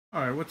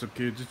Alright, what's up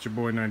kids? It's your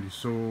boy 90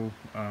 Soul.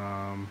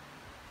 Doing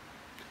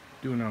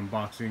an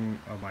unboxing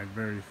of my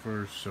very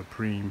first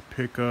Supreme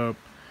pickup.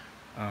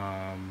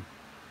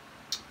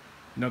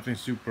 Nothing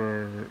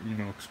super,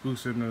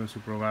 exclusive, nothing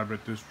super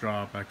elaborate. This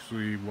drop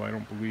actually, I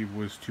don't believe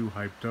was too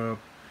hyped up.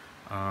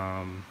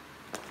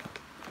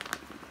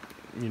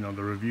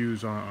 The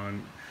reviews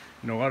on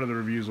a lot of the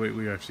reviews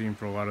lately I've seen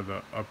for a lot of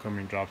the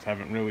upcoming drops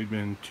haven't really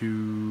been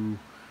too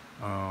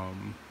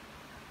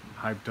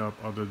hyped up,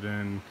 other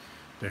than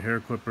the hair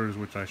clippers,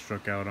 which I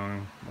struck out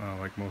on,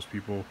 like most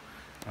people.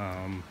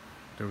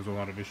 There was a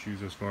lot of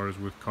issues as far as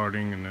with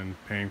carding and then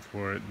paying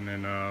for it. And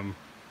then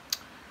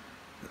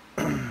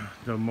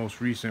the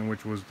most recent,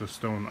 which was the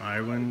Stone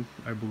Island,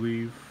 I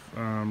believe,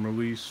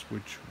 release,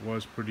 which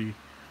was pretty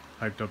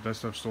hyped up. That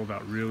stuff sold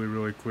out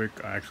really quick.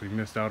 I actually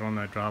missed out on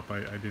that drop.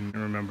 I didn't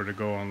remember to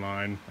go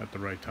online at the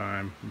right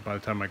time. By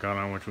the time I got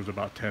on, which was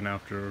about 10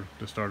 after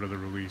the start of the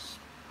release,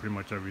 pretty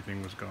much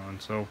everything was gone.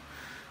 So a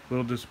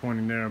little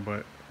disappointing there,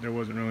 but there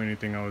wasn't really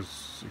anything I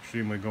was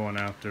extremely going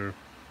after.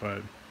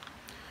 But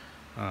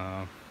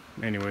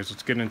anyways,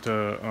 let's get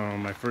into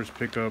my first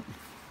pickup.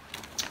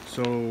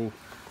 So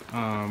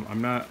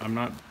I'm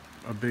not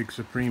a big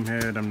Supreme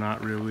head. I'm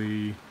not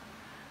really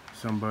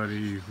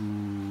somebody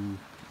who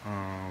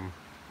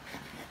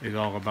is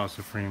all about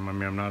Supreme. I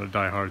mean, I'm not a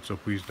diehard, so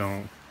please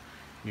don't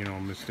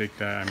mistake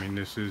that. I mean,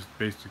 this is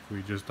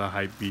basically just a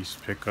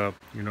Hypebeast pickup.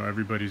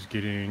 Everybody's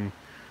getting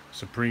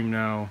Supreme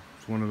now.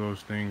 It's one of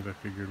those things. I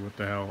figured, what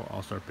the hell,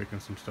 I'll start picking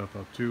some stuff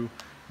up too.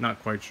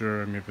 Not quite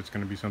sure, I mean, if it's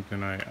going to be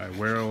something I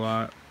wear a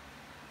lot.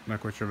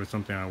 Not quite sure if it's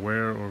something I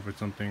wear, or if it's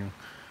something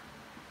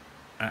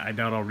I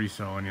doubt I'll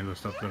resell any of the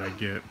stuff that I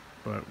get,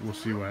 but we'll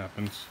see what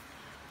happens.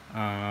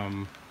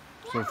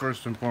 So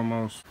first and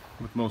foremost,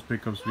 with most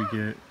pickups we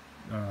get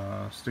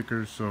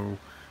stickers. So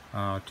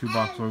 2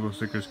 box logo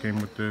stickers came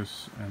with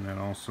this, and then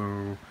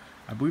also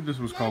I believe this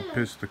was called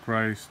Piss the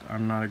Christ.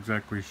 I'm not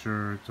exactly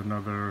sure. It's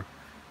another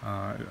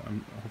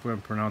hopefully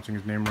I'm pronouncing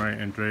his name right,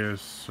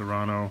 Andreas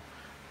Serrano.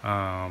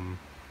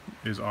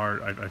 His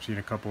art, I've seen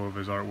a couple of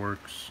his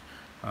artworks.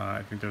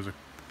 I think there's a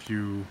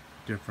few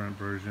different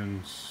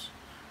versions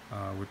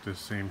with the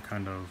same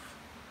kind of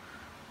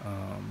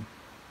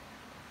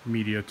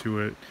media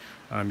to it.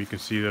 You can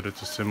see that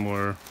it's a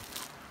similar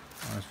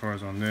as far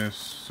as on this.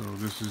 So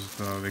this is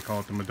they call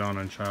it the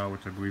Madonna and Child,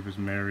 which I believe is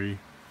Mary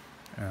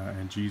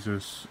and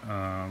Jesus.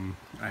 I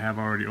have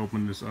already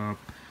opened this up.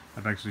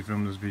 I've actually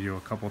filmed this video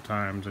a couple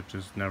times. I'm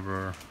just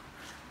never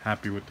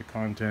happy with the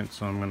content,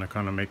 so I'm going to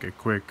kind of make it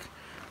quick.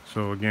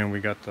 So again,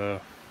 we got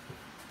the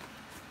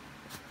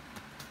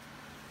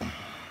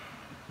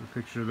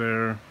picture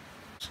there.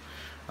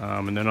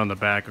 And then on the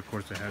back, of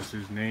course, it has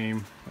his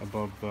name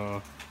above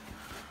the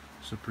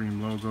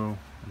Supreme logo,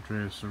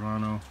 Andreas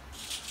Serrano.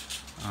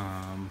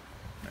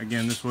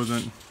 Again, this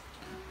wasn't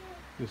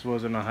a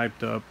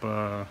hyped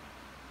up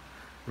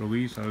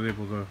release. I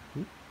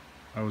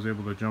was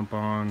able to jump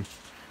on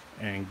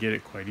and get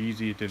it quite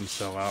easy. It didn't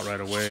sell out right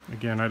away.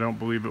 Again, I don't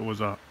believe it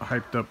was a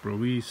hyped up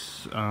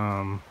release,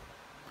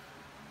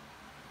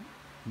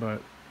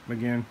 but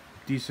again,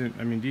 decent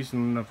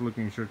enough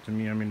looking shirt to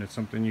me. I mean, it's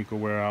something you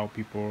could wear out.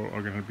 People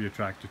are going to be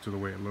attracted to the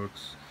way it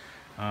looks.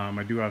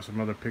 I do have some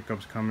other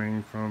pickups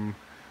coming from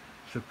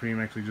Supreme,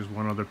 actually just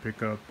one other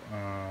pickup.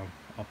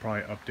 I'll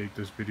probably update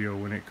this video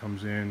when it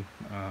comes in.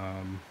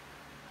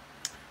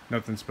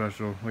 Nothing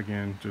special,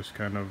 again, just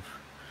kind of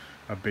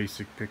a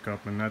basic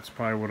pickup, and that's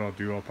probably what I'll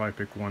do. I'll probably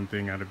pick one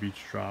thing out of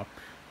each drop.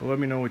 But let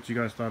me know what you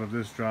guys thought of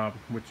this drop,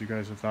 what you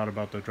guys have thought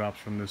about the drops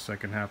from this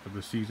second half of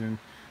the season.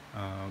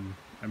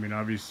 I mean,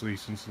 obviously,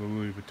 since the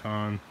Louis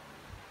Vuitton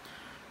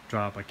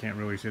drop, I can't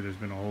really say there's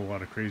been a whole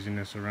lot of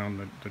craziness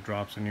around the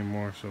drops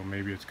anymore, so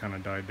maybe it's kind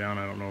of died down.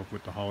 I don't know if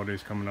with the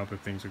holidays coming up,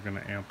 if things are going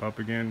to amp up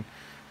again.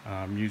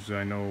 Usually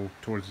I know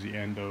towards the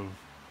end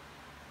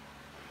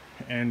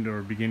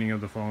or beginning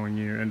of the following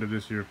year, end of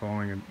this year,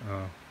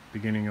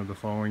 beginning of the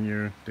following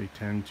year, they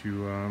tend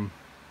to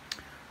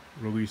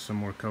release some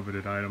more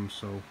coveted items,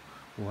 so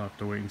we'll have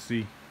to wait and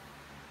see.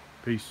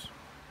 Peace.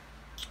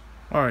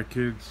 Alright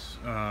kids,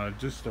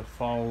 just a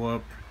follow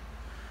up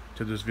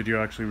to this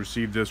video. I actually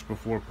received this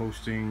before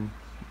posting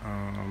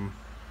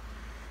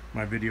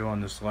my video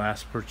on this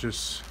last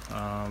purchase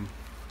from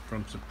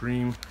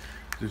Supreme.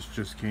 This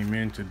just came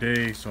in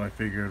today, so I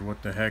figured,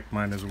 what the heck,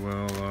 might as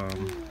well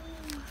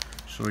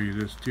show you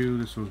this too.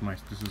 This is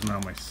now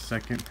my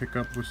second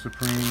pickup with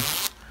Supreme.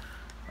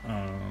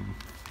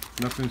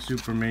 Nothing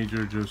super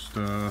major, just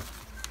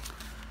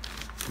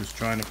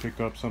trying to pick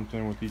up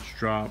something with each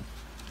drop.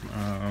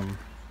 Of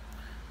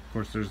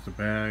course, there's the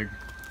bag.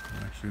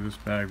 Actually, this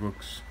bag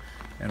looks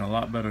in a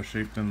lot better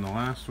shape than the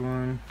last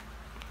one.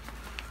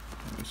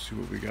 Let's see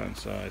what we got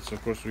inside. So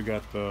of course we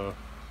got the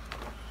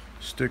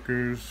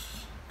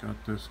stickers,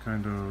 got this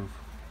kind of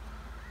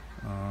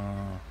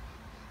I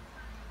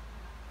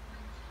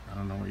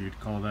don't know what you'd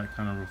call that,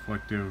 kind of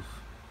reflective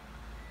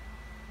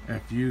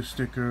FU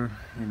sticker.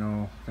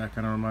 That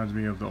kind of reminds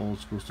me of the old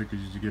school stickers you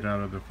used to get out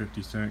of the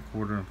 50 cent,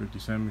 quarter and 50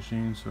 cent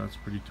machines, so that's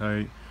pretty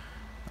tight.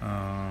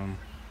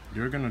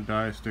 You're Gonna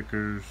Die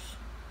stickers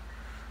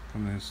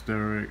from the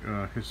Hysteric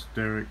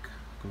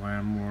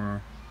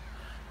Glamour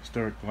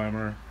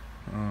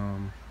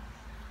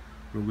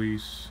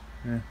release.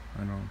 Yeah,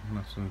 I know,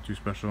 nothing too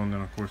special. And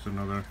then of course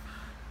another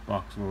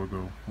box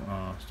logo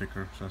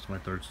sticker. So that's my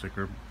third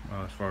sticker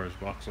as far as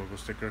box logo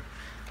sticker.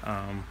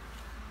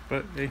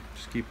 But hey,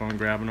 just keep on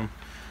grabbing them.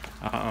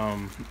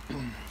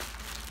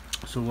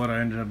 So what I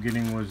ended up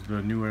getting was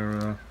the New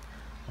Era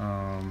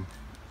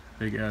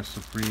Big Ass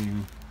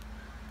Supreme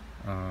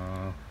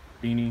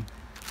beanie,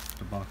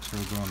 the box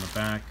logo on the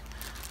back.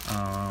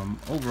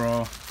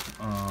 Overall,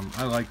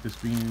 I like this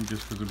beanie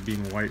just because of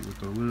being white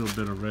with a little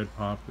bit of red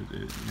pop.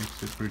 It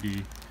makes it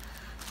pretty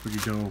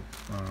dope.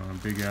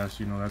 Big Ass,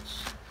 you know,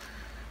 that's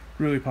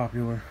really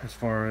popular as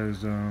far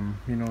as you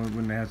know,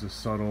 when it has a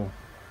subtle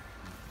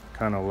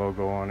kind of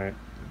logo on it.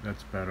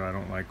 That's better. I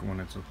don't like when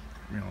it's a,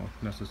 you know,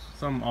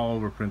 some all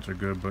over prints are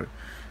good, but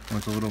when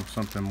it's a little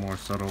something more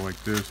subtle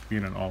like this,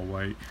 being an all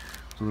white,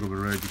 it's a little bit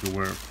red, you can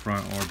wear it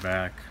front or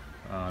back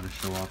to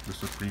show off the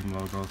Supreme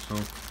logo. So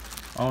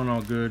all in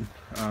all, good.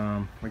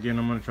 Again,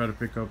 I'm gonna try to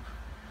pick up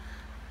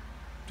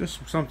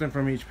just something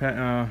from each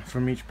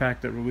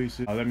pack that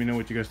releases. Let me know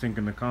what you guys think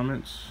in the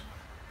comments.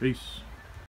 Peace.